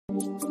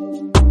Hi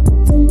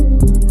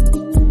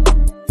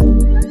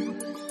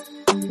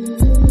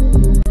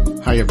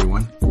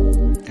everyone,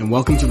 and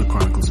welcome to the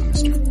Chronicles of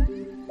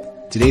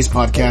Mr. Today's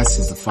podcast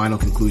is the final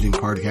concluding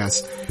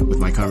podcast with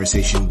my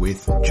conversation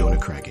with Jonah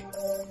Craggett.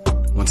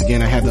 Once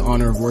again, I had the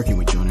honor of working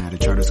with Jonah at a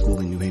charter school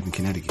in New Haven,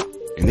 Connecticut.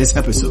 In this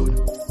episode,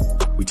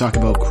 we talk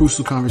about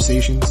crucial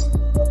conversations,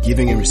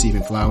 giving and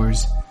receiving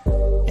flowers,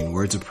 and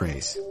words of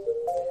praise.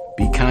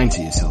 Be kind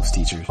to yourselves,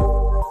 teachers.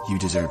 You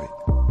deserve it.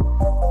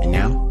 And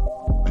now,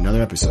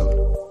 another episode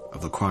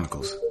of the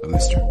Chronicles of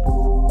Mr.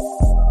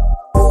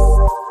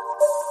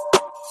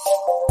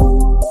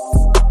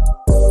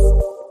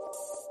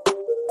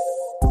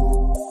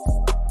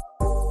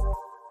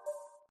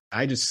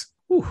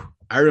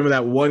 I remember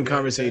that one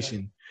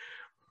conversation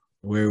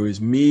where it was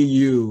me,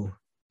 you,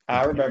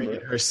 I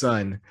remember her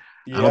son.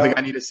 Yeah. I don't think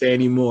I need to say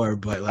any more,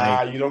 but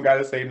you don't got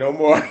to say no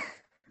more.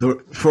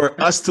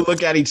 For us to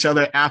look at each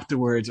other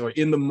afterwards or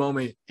in the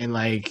moment and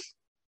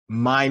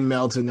mind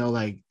meld to know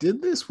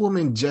did this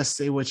woman just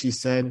say what she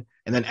said?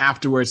 And then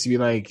afterwards to be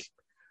like,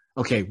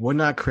 okay, we're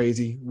not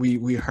crazy.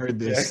 We heard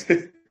this. Yeah.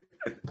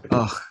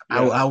 Oh, yeah.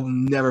 I'll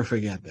never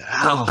forget that.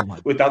 Oh,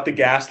 without the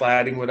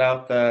gaslighting,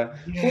 without the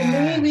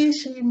maybe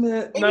she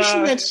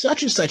meant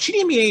such and such. She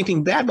didn't mean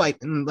anything bad.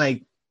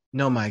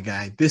 No, my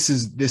guy, this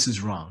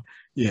is wrong.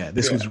 Yeah,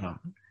 this was wrong.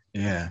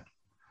 Yeah.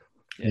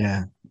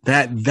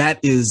 That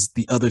is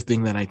the other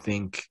thing that I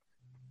think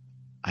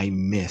I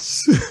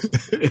miss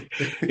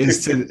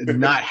is to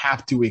not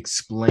have to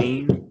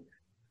explain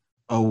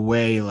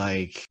away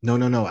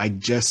no, I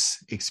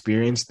just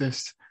experienced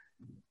this.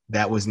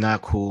 That was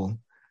not cool.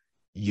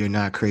 You're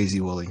not crazy,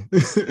 Wooly.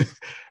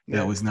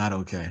 That was not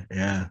okay.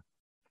 Yeah.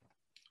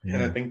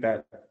 And I think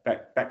that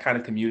kind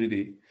of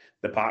community,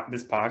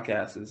 this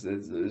podcast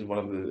is one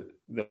of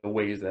the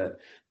ways that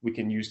we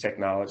can use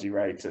technology,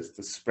 right,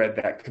 to spread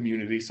that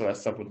community. So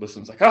as someone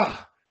listens,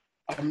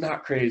 I'm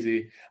not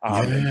crazy,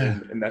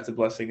 and that's a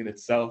blessing in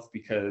itself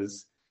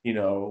because we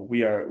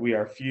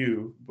are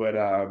few, but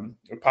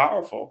we're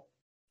powerful.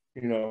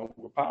 We're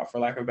powerful, for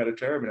lack of a better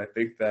term, and I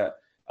think that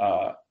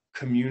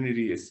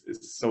community is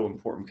so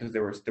important because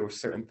there were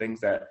certain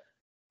things that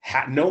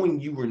knowing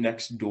you were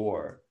next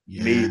door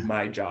made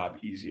my job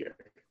easier.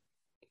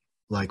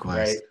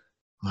 Likewise.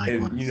 Right?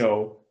 And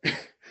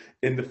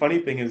and the funny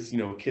thing is,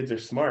 kids are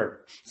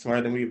smarter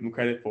than we give them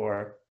credit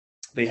for.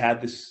 They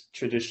had this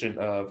tradition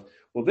of,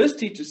 well, this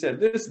teacher said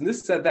this and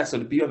this said that, so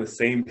to be on the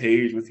same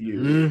page with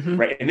you,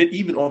 right? And then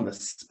even on the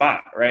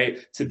spot,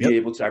 right? To be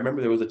able to, I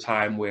remember there was a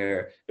time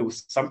where it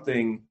was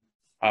something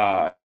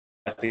I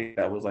think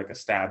that was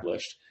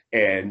established,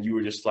 and you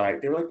were just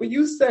they were but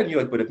you said,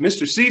 you're but if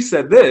Mr. C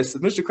said this,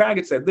 if Mr.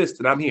 Craggett said this,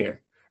 then I'm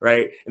here,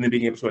 right? And then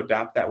being able to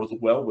adopt that was,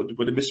 well, what did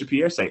Mr.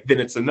 Pierre say? Then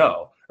it's a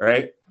no,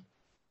 right?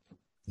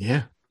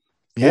 Yeah.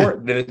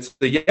 Or then it's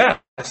the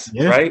yes,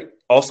 right?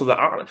 Also the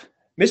honor.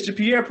 Mr.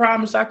 Pierre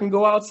promised I can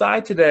go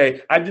outside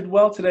today. I did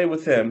well today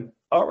with him.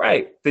 All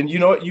right. Then you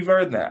know what? You've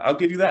earned that. I'll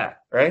give you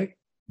that, right?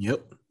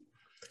 Yep.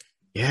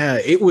 Yeah,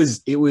 it was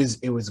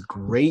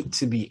great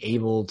to be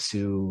able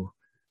to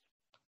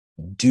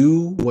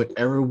do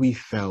whatever we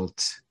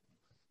felt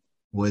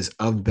was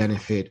of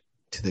benefit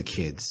to the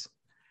kids.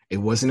 It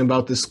wasn't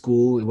about the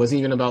school. It wasn't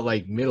even about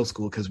middle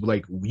school because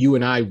you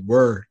and I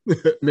were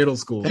middle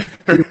school.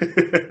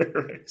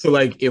 So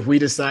if we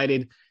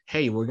decided,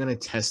 hey, we're going to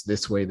test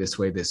this way,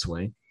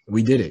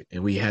 we did it.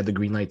 And we had the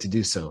green light to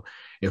do so.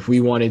 If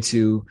we wanted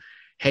to,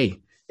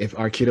 hey, if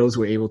our kiddos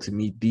were able to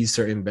meet these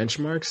certain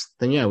benchmarks,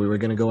 then we were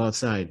going to go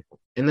outside.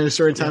 And there are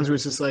certain times where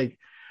it's just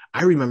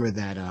I remember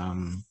that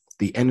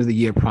the end of the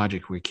year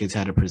project where kids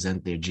had to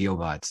present their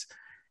geobots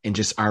and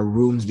just our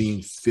rooms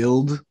being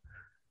filled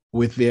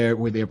with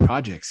their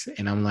projects.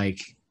 And I'm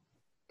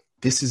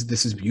this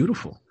is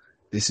beautiful.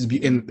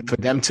 And for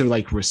them to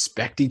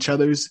respect each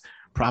other's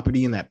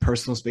property in that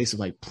personal space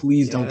of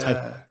please don't touch.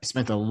 I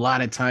spent a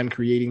lot of time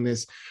creating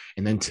this,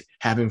 and then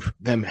having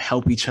them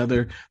help each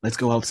other. Let's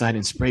go outside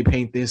and spray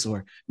paint this,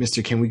 or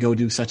Mr. Can we go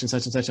do such and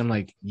such and such?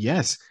 I'm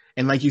yes.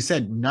 And like you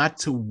said, not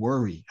to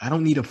worry. I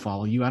don't need to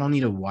follow you. I don't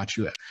need to watch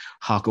you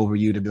hawk over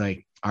you to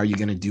be are you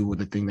going to do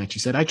the thing that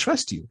you said? I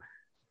trust you.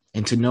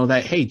 And to know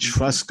that, hey,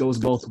 trust goes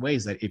both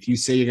ways, that if you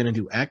say you're going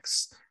to do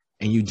X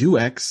and you do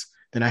X,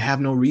 then I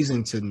have no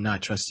reason to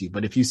not trust you.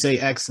 But if you say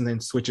X and then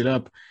switch it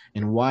up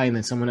and Y, and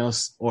then someone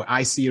else, or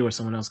I see it, or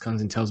someone else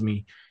comes and tells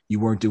me you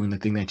weren't doing the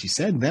thing that you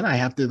said, then I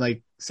have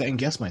to second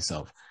guess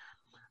myself.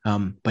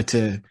 But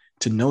to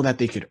know that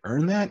they could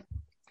earn that.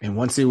 And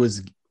once it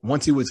was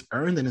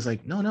earned, then it's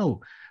no,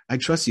 I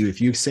trust you.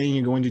 If you're saying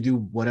you're going to do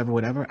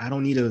whatever, I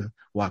don't need to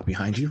walk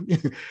behind you.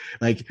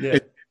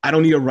 I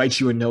don't need to write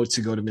you a note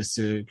to go to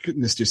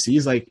Mr. C.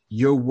 It's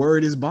your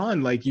word is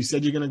bond. You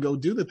said you're going to go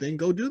do the thing,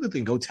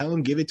 go tell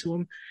him, give it to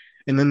him.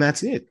 And then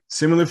that's it.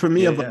 Similar for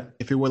me.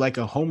 If it were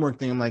a homework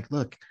thing, I'm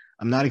look,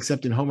 I'm not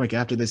accepting homework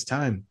after this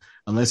time.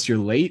 Unless you're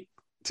late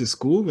to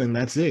school, then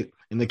that's it.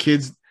 And the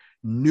kids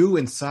knew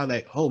and saw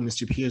that, oh,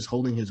 Mr. Pierre's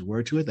holding his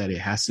word to it, that it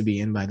has to be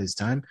in by this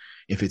time.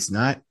 If it's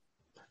not,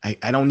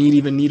 I don't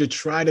even need to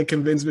try to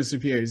convince Mr.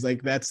 Pierre. He's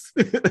like, that's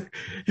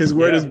his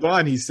word is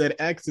bond. He said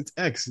X, it's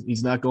X.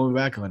 He's not going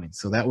back on it.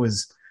 So that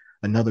was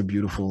another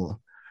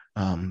beautiful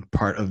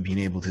part of being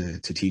able to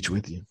teach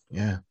with you.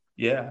 Yeah.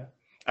 Yeah.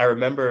 I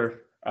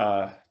remember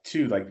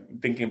too,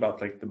 like thinking about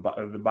like the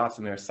bots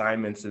and their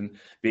assignments and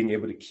being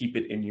able to keep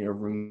it in your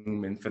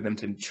room and for them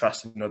to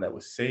trust and know that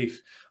was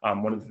safe.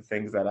 One of the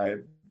things that I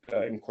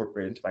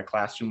incorporated into my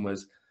classroom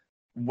was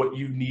what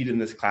you need in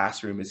this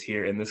classroom is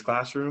here in this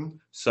classroom.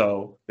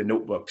 So the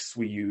notebooks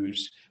we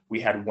used, we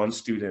had one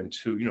student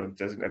who,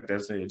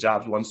 designated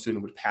jobs. One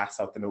student would pass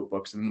out the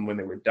notebooks, and then when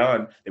they were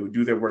done, they would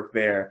do their work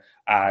there.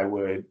 I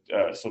would,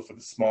 so for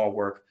the small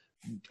work,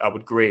 I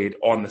would grade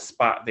on the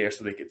spot there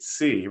so they could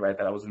see, right,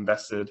 that I was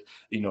invested,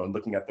 in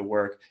looking at the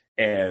work.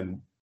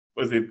 And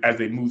as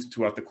they moved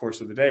throughout the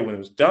course of the day, when it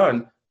was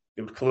done,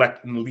 they would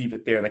collect and leave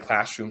it there in the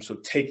classroom. So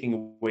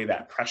taking away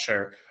that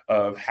pressure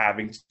of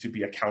having to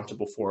be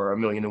accountable for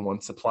 1,000,001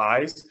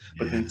 supplies,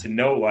 but then to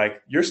know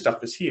like your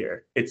stuff is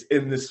here, it's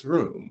in this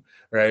room,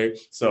 right?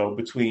 So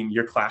between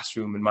your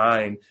classroom and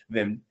mine,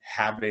 then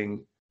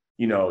having,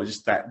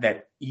 just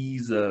that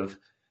ease of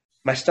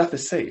my stuff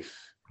is safe.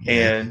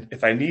 And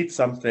if I need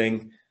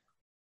something,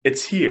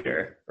 it's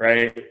here,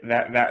 right?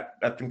 That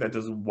I think that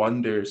does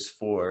wonders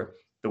for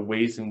the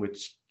ways in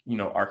which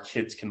our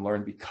kids can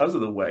learn, because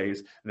of the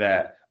ways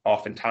that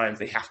oftentimes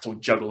they have to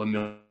juggle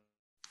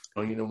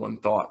 1,000,001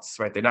 thoughts,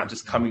 right? They're not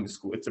just coming to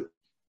school. It's a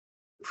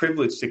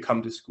privilege to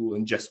come to school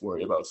and just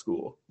worry about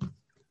school.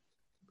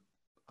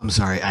 I'm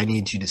sorry. I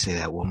need you to say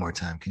that one more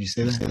time. Could you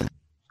say that?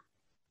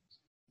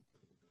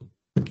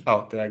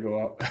 Oh, did I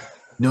go out?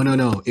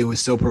 No. It was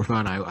so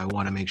profound. I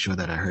want to make sure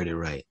that I heard it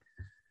right.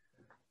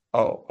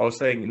 Oh, I was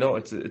saying, no,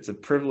 it's a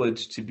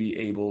privilege to be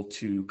able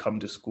to come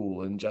to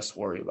school and just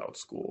worry about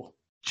school.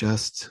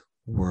 Just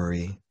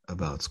worry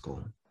about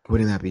school.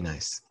 Wouldn't that be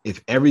nice?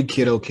 If every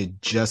kiddo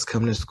could just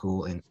come to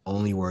school and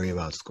only worry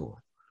about school.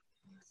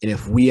 And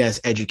if we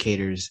as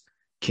educators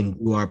can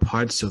do our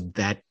part, so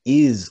that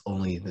is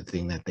only the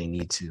thing that they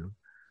need to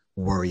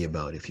worry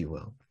about, if you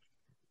will.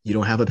 You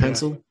don't have a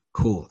pencil? Yeah.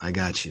 Cool, I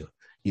got you.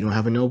 You don't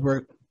have a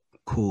notebook?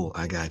 Cool,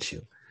 I got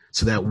you.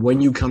 So that when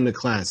you come to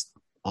class,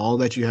 all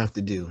that you have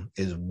to do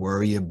is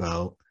worry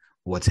about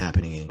what's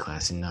happening in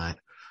class and not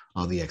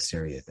all the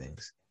exterior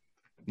things.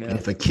 Yeah. And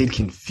if a kid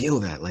can feel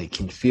that,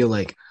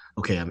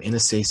 okay, I'm in a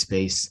safe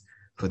space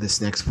for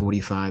this next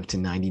 45 to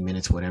 90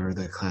 minutes, whatever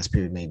the class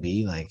period may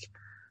be, like,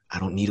 I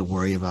don't need to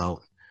worry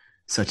about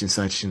such and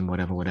such and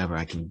whatever.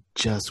 I can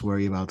just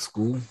worry about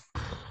school.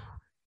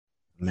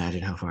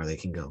 Imagine how far they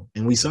can go.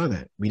 And we saw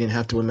that. We didn't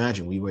have to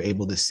imagine. We were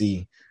able to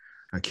see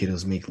our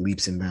kiddos make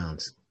leaps and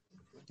bounds.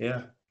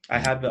 Yeah. I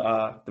had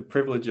the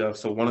privilege of,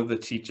 so one of the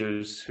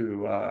teachers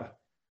who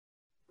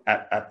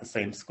at the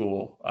same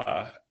school,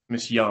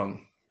 Miss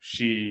Young,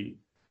 she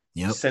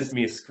sent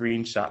me a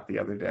screenshot the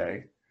other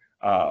day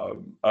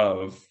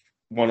of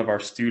one of our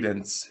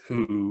students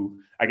who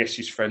I guess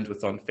she's friends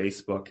with on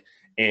Facebook.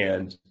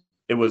 And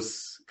it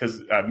was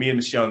because me and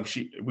Miss Young,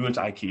 we went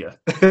to IKEA.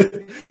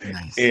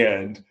 Nice.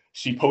 And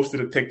she posted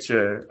a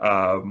picture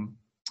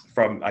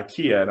from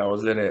IKEA, and I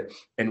was in it,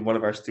 and one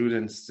of our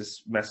students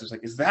just messaged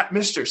like, "Is that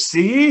Mr.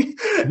 C?"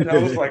 And I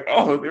was like,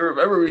 "Oh, they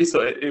remember me."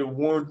 So it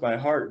warmed my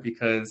heart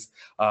because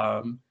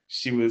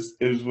it was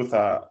with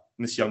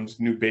Miss Young's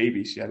new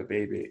baby. She had a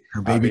baby,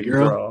 her baby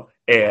girl.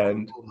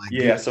 And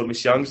so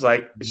Miss Young's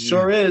like, "It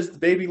sure is. The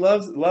baby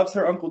loves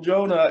her Uncle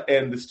Jonah,"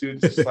 and the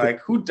students just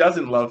like, "Who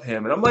doesn't love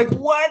him?" And I'm like,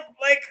 "What?"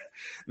 Like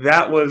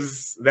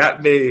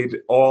that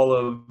made all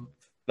of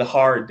the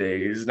hard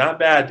days, not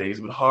bad days,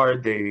 but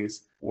hard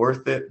days,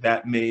 worth it.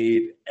 That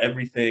made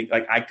everything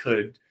like I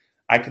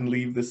can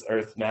leave this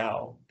earth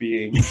now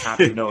being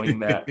happy knowing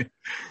that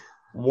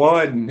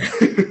one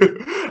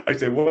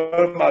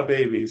of my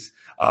babies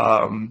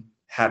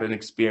had an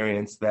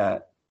experience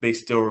that they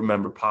still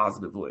remember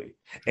positively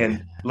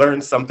and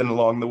learned something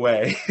along the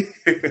way.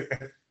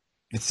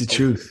 It's the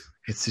truth.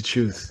 It's the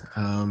truth.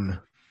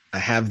 I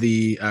had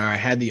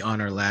the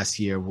honor last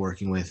year of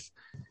working with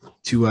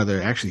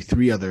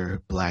three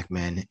other Black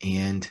men,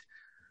 and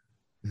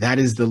that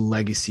is the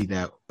legacy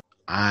that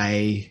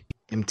I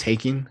am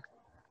taking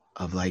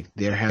of, like,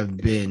 there have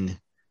been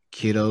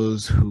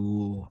kiddos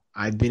who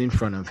I've been in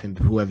front of him,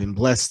 who have been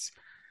blessed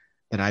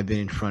that I've been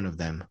in front of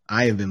them.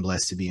 I have been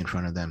blessed to be in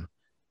front of them,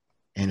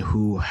 and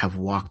who have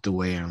walked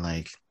away and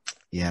like,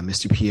 yeah,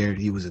 Mr. Pierre,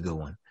 he was a good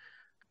one.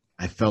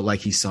 I felt like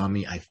he saw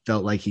me. I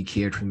felt like he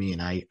cared for me,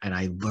 and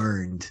I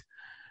learned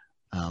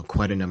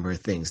quite a number of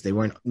things. They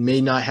may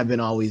not have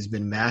always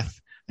been math.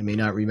 I may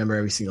not remember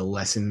every single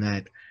lesson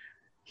that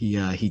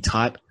he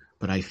taught,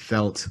 but I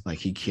felt like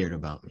he cared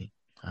about me.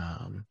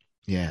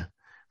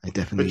 I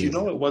definitely.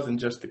 But it wasn't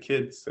just the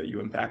kids that you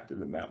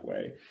impacted in that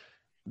way.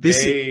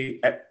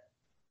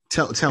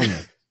 Tell me,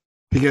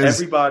 because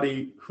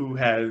everybody who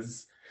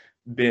has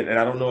been, and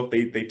I don't know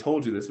if they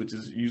told you this, which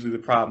is usually the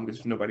problem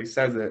because nobody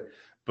says it,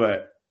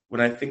 but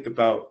when I think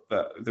about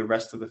the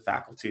rest of the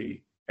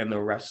faculty and the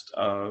rest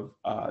of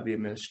the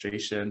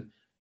administration,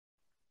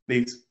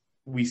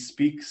 we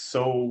speak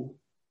so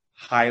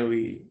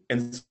highly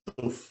and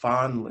so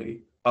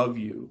fondly of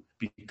you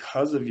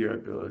because of your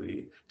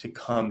ability to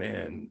come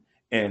in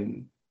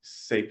and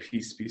say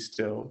peace be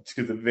still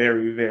to the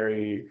very,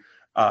 very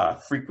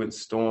frequent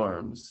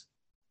storms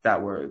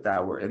that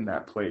were in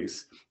that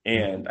place.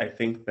 And I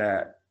think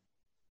that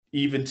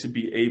even to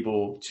be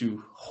able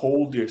to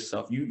hold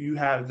yourself, you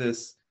have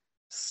this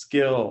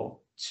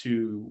skill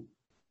to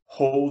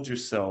hold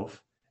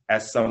yourself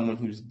as someone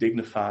who's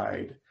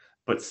dignified,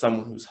 but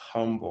someone who's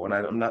humble. And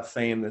I'm not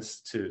saying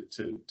this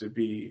to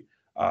be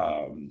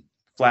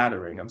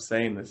flattering. I'm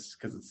saying this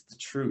because it's the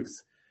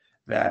truth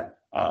that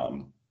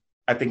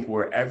I think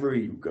wherever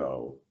you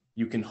go,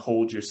 you can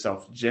hold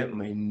yourself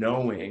gently,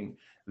 knowing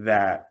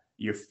that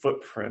your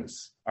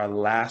footprints are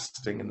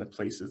lasting in the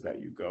places that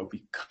you go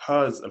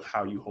because of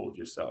how you hold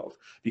yourself,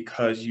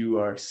 because you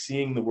are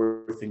seeing the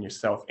worth in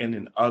yourself and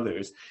in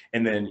others.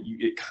 And then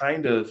it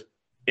kind of,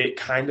 I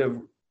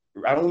don't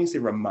want to say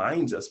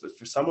reminds us, but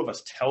for some of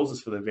us tells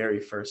us for the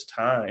very first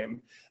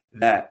time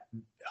that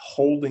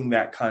holding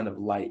that kind of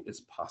light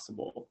is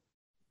possible.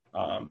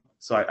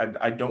 So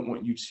I don't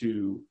want you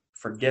to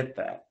forget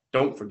that.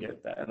 Don't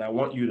forget that. And I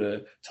want you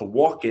to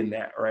walk in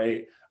that,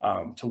 right?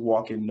 To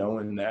walk in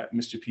knowing that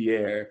Mr.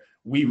 Pierre,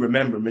 we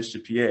remember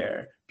Mr.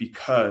 Pierre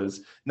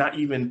because not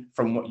even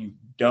from what you've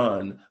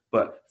done,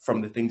 but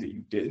from the things that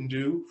you didn't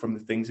do, from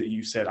the things that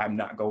you said, I'm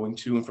not going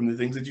to, and from the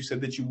things that you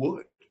said that you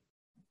would.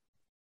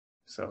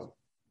 So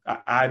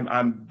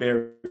I'm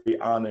very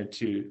honored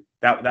to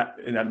that.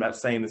 And I'm not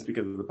saying this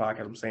because of the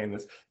podcast. I'm saying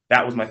this.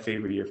 That was my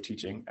favorite year of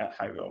teaching at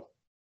Highville,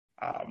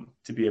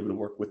 to be able to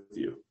work with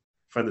you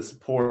for the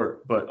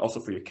support, but also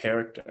for your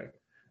character,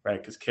 right?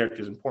 Because character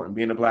is important.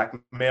 Being a Black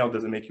male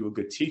doesn't make you a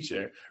good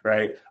teacher,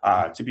 right?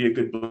 To be a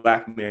good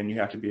Black man, you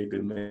have to be a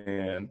good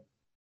man,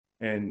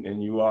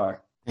 and you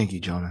are. Thank you,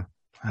 Jonah.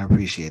 I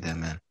appreciate that,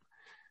 man.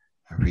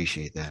 I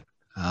appreciate that.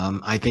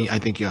 I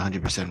think you're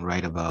 100%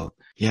 right about,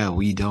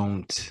 we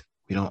don't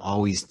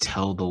always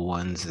tell the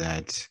ones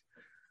that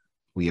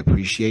we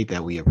appreciate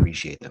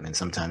them, and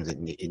sometimes it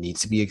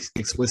needs to be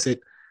explicit.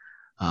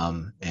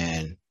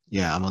 And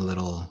I'm a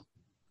little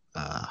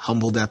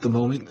humbled at the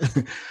moment.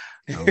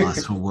 I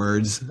lost for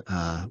words,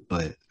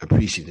 but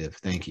appreciative.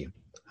 Thank you.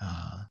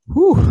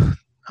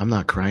 I'm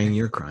not crying.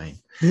 You're crying.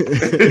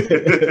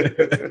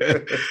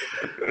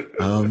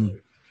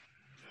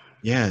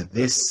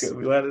 This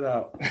we let it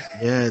out.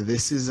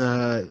 This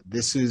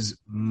is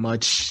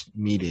much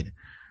needed.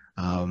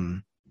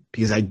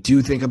 Because I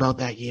do think about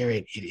that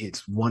year.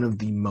 It's one of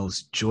the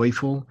most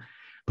joyful,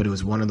 but it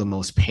was one of the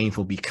most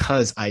painful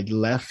because I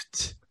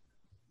left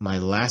my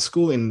last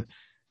school and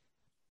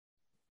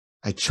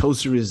I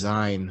chose to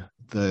resign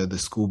the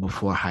school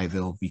before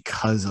Highville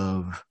because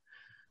of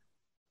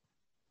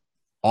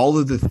all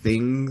of the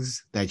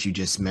things that you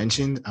just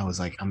mentioned. I was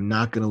like, I'm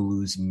not going to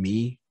lose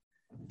me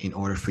in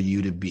order for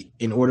you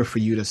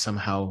to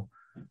somehow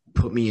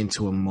put me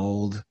into a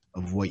mold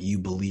of what you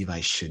believe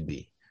I should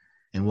be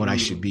and what I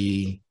should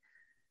be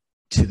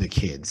to the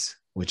kids,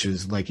 which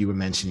is like you were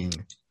mentioning,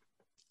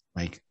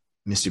 like,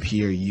 Mr.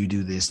 Pierre, you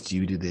do this,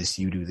 you do this,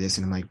 you do this.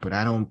 And I'm like, but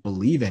I don't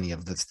believe any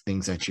of the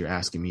things that you're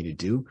asking me to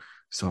do.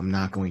 So I'm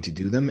not going to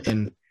do them.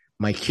 And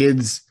my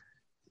kids,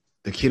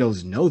 the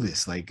kiddos know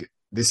this. Like,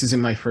 this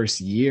isn't my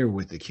first year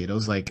with the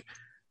kiddos. Like,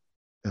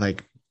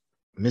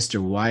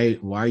 Mr. Why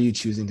are you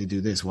choosing to do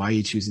this? Why are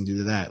you choosing to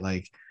do that?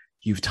 Like,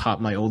 you've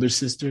taught my older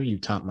sister, you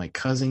taught my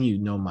cousin, you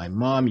know my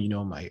mom, you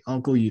know my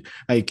uncle,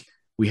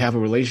 we have a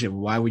relationship.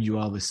 Why would you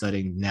all of a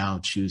sudden now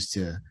choose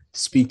to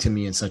speak to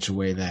me in such a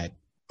way that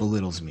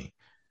belittles me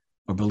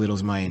or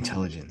belittles my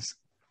intelligence?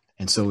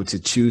 And so to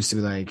choose to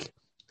be like,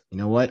 you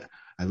know what?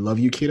 I love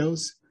you,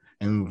 kiddos.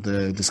 And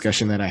the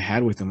discussion that I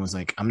had with them was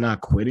like, I'm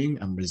not quitting.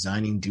 I'm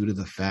resigning due to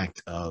the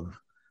fact of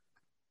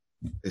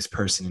this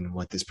person and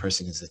what this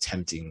person is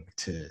attempting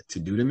to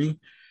do to me.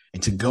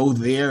 And to go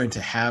there and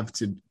to have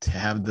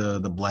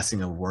the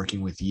blessing of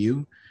working with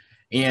you.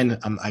 And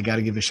I got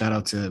to give a shout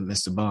out to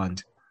Mr.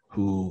 Bond,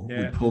 who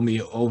would pull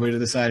me over to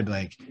the side and be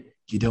like,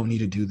 you don't need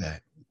to do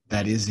that.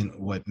 That isn't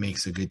what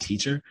makes a good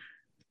teacher.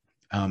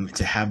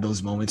 To have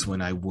those moments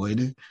when I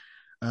would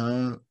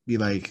be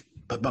like,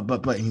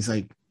 but, and he's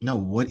like, no,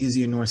 what is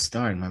your North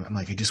Star? And I'm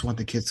like, I just want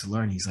the kids to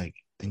learn. He's like,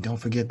 then don't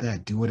forget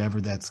that. Do whatever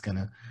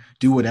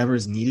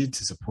is needed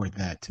to support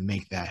that, to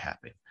make that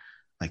happen.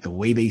 Like the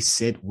way they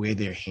sit, where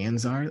their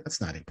hands are,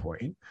 that's not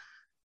important.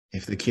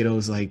 If the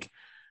kiddo's like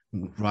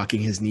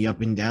rocking his knee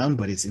up and down,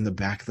 but it's in the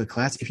back of the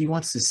class, if he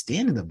wants to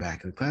stand in the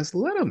back of the class,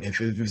 let him,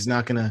 if it's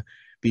not going to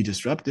be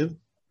disruptive.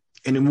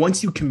 And then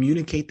once you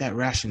communicate that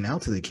rationale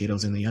to the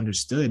kiddos and they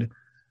understood,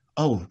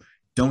 oh,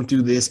 don't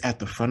do this at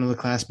the front of the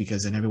class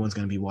because then everyone's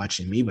going to be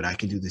watching me, but I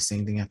can do the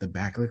same thing at the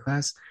back of the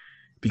class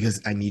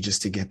because I need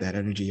just to get that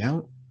energy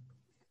out.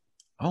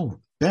 Oh,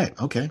 bet.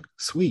 Okay,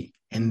 sweet.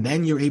 And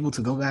then you're able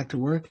to go back to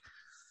work.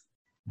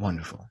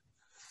 Wonderful.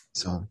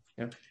 So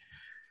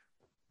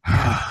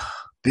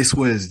this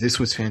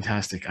was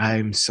fantastic.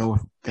 I'm so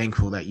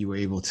thankful that you were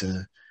able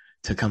to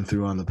come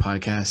through on the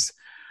podcast.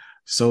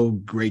 so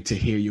great to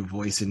hear your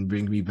voice and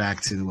bring me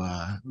back to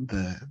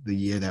the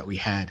year that we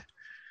had.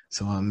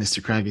 So,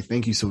 Mr. Craggett,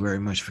 thank you so very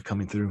much for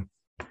coming through.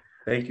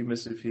 Thank you,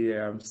 Mr.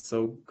 Pierre. I'm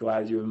so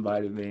glad you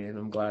invited me, and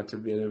I'm glad to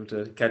be able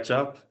to catch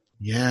up.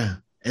 Yeah.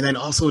 And then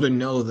also to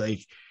know,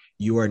 like,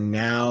 you are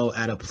now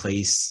at a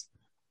place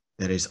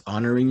that is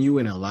honoring you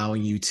and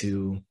allowing you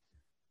to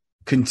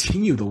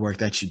continue the work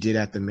that you did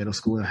at the middle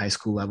school and high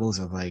school levels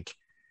of like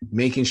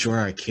making sure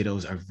our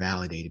kiddos are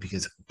validated,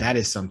 because that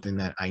is something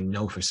that I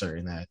know for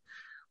certain that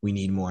we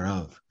need more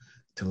of,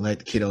 to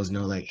let kiddos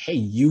know like, hey,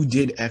 you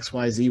did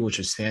XYZ, which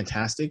is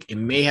fantastic. It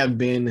may have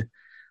been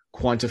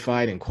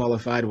quantified and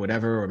qualified,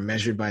 whatever, or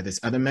measured by this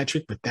other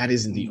metric, but that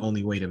isn't the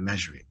only way to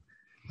measure it.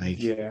 Like,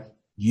 yeah,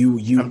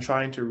 I'm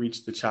trying to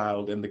reach the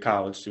child and the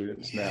college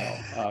students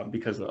now,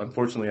 because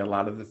unfortunately, a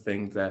lot of the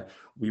things that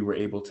we were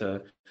able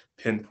to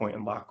pinpoint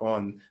and lock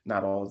on,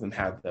 not all of them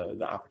have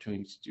the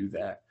opportunity to do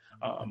that.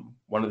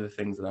 One of the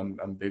things that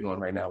I'm big on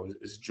right now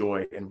is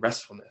joy and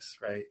restfulness,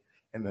 right?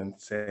 And then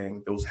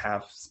saying those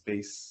have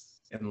space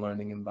and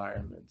learning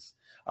environments.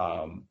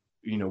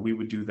 We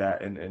would do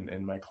that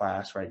in my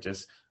class, right?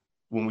 Just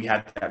when we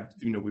had that,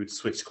 we would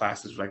switch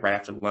classes like right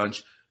after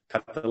lunch,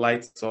 cut the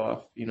lights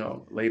off,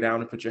 lay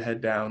down and put your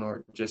head down,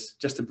 or just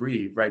to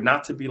breathe, right?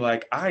 Not to be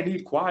like, I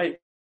need quiet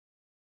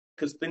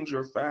because things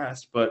are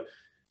fast, but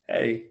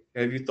hey,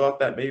 have you thought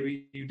that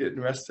maybe you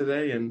didn't rest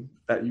today and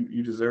that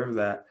you deserve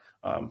that?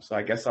 So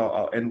I guess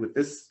I'll end with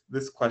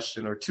this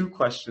question, or two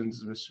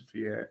questions, Mr.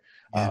 Pierre.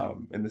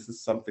 And this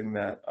is something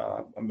that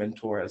a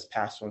mentor has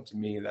passed on to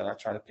me that I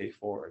try to pay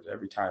forward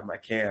every time I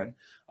can.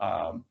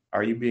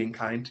 Are you being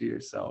kind to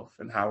yourself,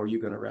 and how are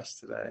you going to rest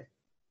today?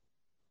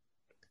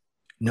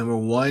 Number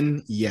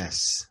one,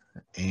 yes.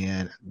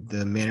 And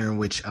the manner in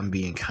which I'm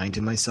being kind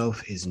to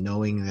myself is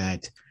knowing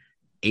that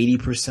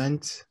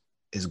 80%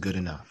 is good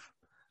enough.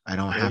 I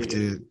don't have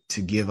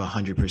to give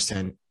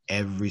 100%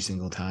 every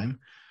single time.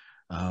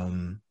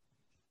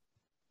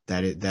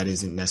 That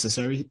isn't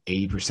necessary.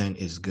 80%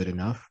 is good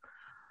enough.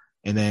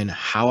 And then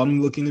how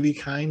I'm looking to be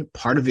kind,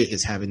 part of it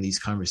is having these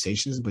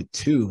conversations, but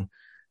two,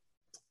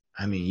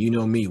 I mean, you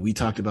know me, we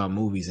talked about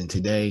movies, and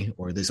today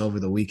or this over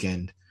the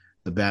weekend,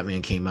 the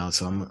Batman came out.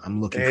 So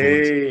I'm looking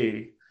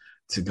forward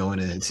to going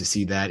to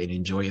see that and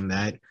enjoying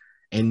that,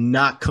 and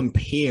not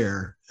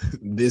compare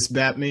this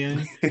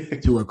Batman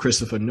to a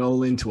Christopher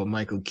Nolan, to a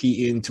Michael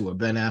Keaton, to a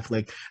Ben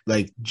Affleck.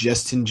 Like,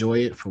 just enjoy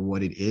it for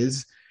what it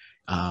is.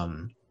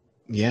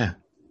 Yeah.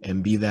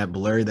 And be that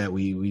blur that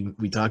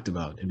we talked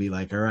about, and be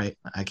like, all right,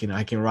 I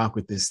can rock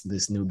with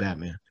this new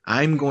Batman.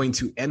 I'm going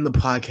to end the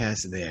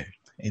podcast there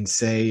and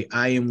say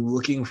I am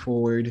looking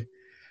forward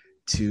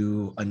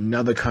to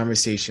another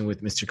conversation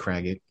with Mr.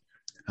 Craggett.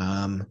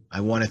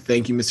 I want to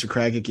thank you, Mr.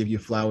 Craggett, give you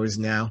flowers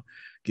now,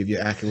 give you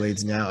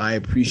accolades now. I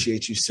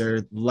appreciate you,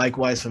 sir.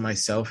 Likewise for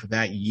myself,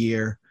 that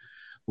year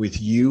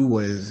with you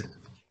was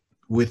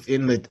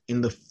in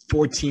the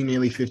 14,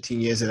 nearly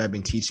 15 years that I've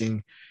been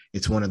teaching.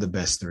 It's one of the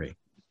best three.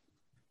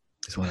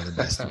 It's one of the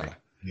best three.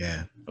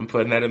 Yeah. I'm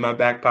putting that in my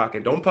back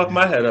pocket. Don't puff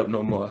my head up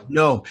no more.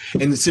 No.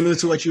 And similar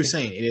to what you were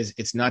saying,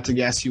 it's not to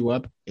gas you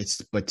up,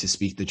 but to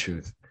speak the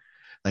truth.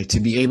 Like, to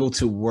be able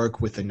to work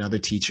with another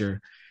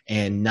teacher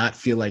and not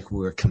feel like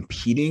we're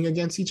competing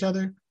against each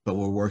other, but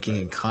we're working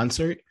in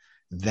concert.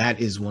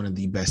 That is one of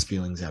the best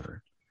feelings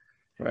ever.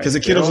 Because the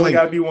kid was like,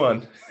 gotta be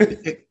one.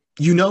 And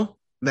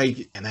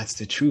that's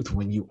the truth.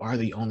 When you are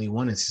the only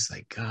one, it's just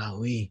like,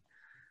 golly.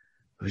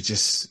 It's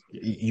just,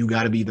 you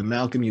got to be the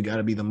Malcolm, you got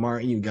to be the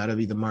Martin, you got to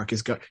be the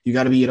Marcus, you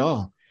got to be it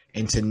all.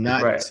 And to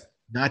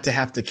not to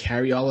have to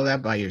carry all of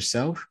that by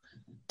yourself,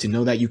 to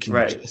know that you can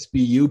just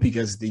be you,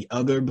 because the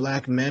other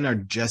Black men are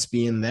just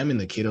being them, and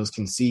the kiddos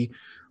can see,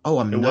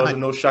 wasn't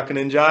no shucking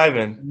and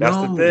jiving. That's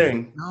the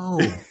thing. No.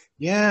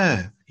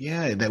 Yeah.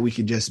 That we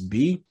could just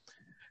be.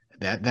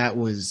 That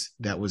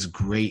was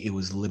great. It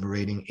was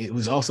liberating. It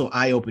was also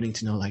eye-opening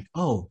to know, like,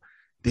 oh,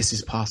 this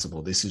is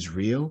possible. This is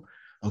real.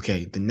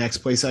 Okay, the next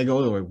place I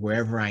go, or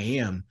wherever I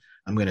am,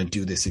 I'm going to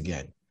do this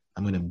again.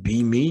 I'm going to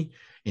be me.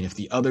 And if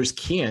the others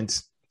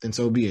can't, then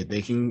so be it.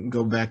 They can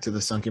go back to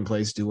the sunken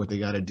place, do what they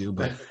got to do.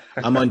 But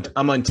I'm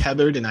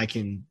untethered, and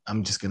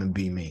I'm just going to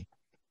be me.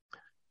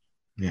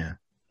 Yeah.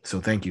 So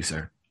thank you,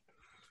 sir.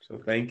 So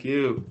thank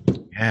you.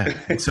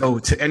 Yeah. So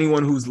to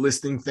anyone who's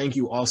listening, thank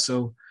you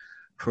also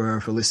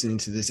for listening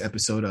to this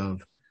episode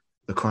of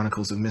The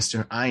Chronicles of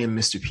Mr. I am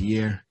Mr.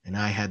 Pierre, and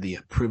I had the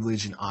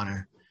privilege and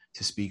honor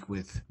to speak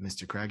with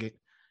Mr. Craggett,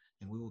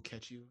 and we will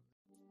catch you.